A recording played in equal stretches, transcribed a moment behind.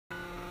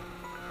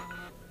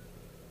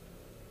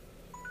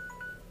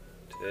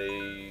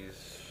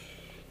Today's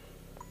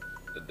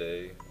a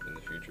day in the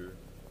future.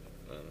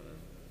 I don't know.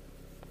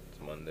 It's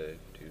Monday,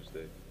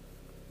 Tuesday.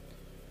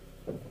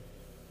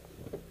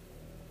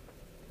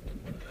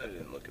 I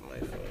didn't look at my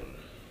phone.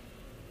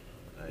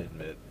 I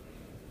admit.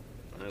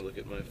 I look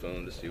at my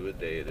phone to see what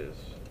day it is.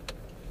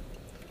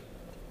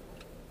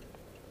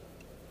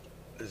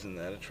 Isn't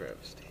that a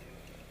travesty?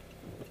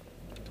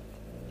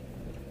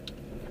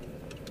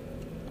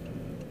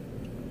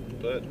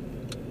 But,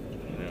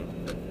 you know,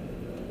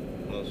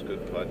 most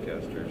good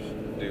podcasters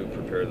do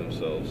prepare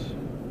themselves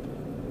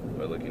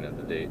by looking at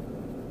the date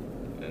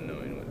and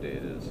knowing what day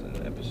it is and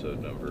episode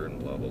number and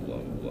blah blah blah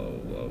blah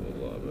blah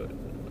blah blah.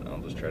 But I'll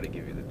just try to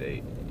give you the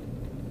date.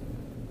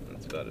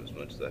 That's about as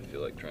much as I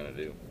feel like trying to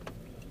do.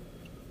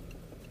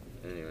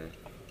 Anyway,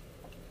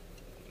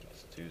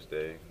 it's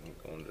Tuesday. I'm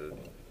going to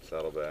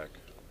Saddleback.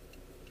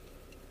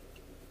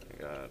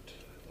 I got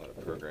a lot of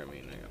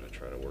programming I gotta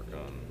try to work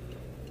on.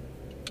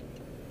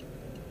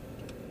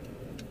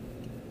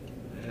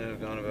 And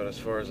I've gone about as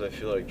far as I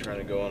feel like trying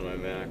to go on my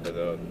Mac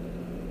without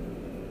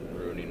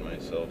ruining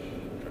myself,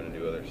 trying to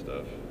do other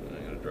stuff. And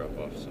I gotta drop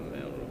off some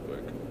mail real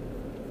quick.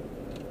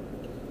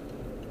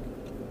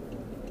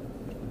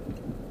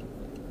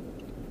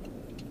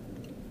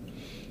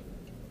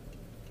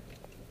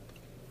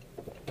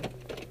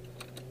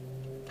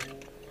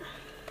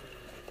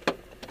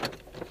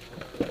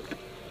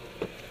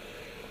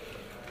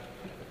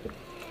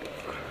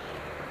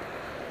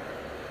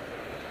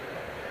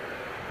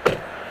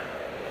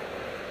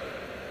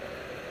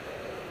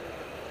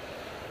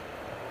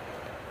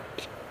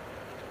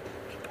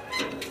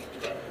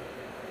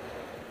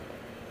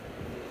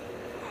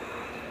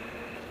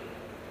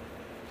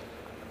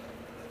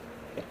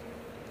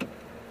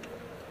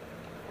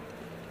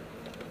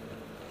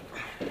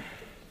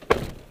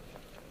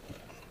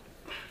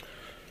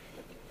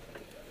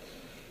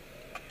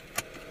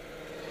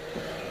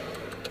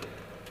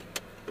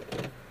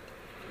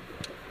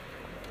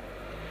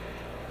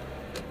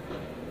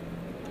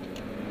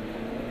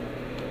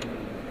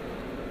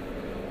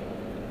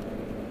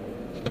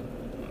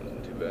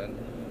 Bad.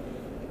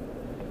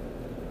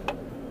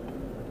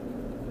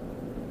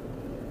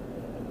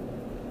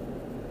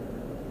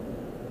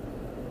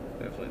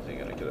 Definitely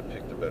think I could have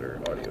picked a better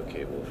audio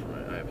cable for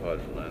my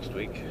iPod from last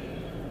week,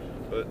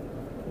 but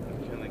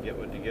you kind of get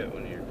what you get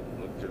when you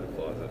look through the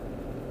closet.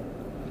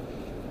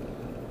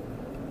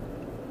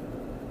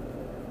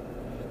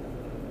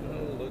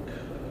 Oh, look.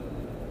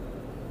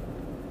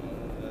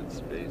 All that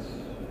space,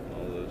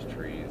 all those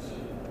trees.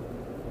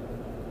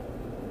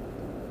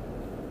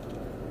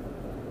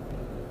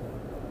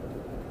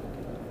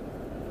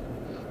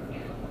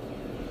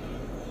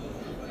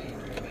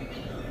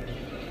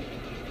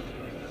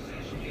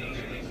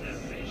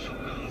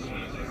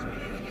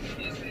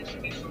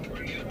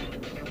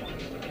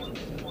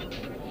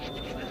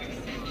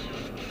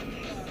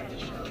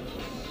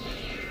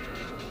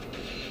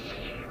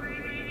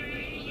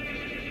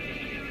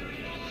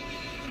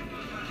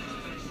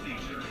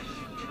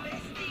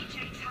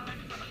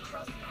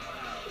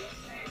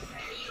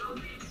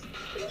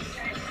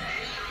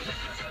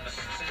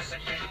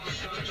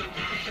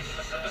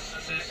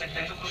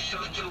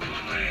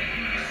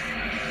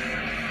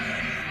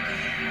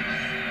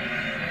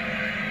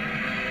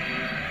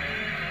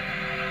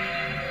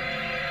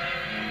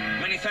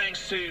 Many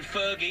thanks to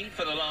Fergie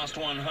for the last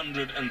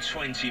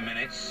 120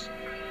 minutes.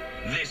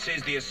 This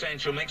is The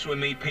Essential Mix with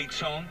me, Pete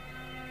Tong.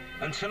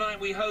 And tonight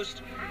we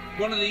host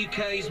one of the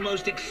UK's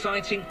most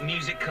exciting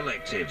music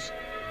collectives,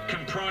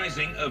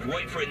 comprising of,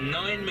 wait for it,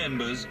 9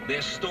 members.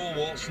 They're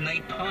stalwarts and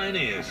they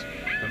pioneers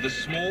of the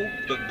small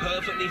but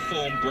perfectly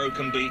formed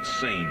broken beat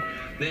scene.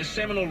 Their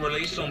seminal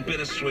release on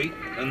Bittersweet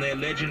and their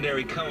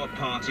legendary co-op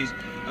parties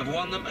have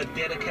won them a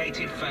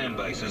dedicated fan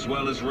base, as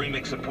well as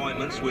remix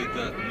appointments with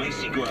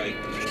Macy Gray,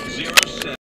 07.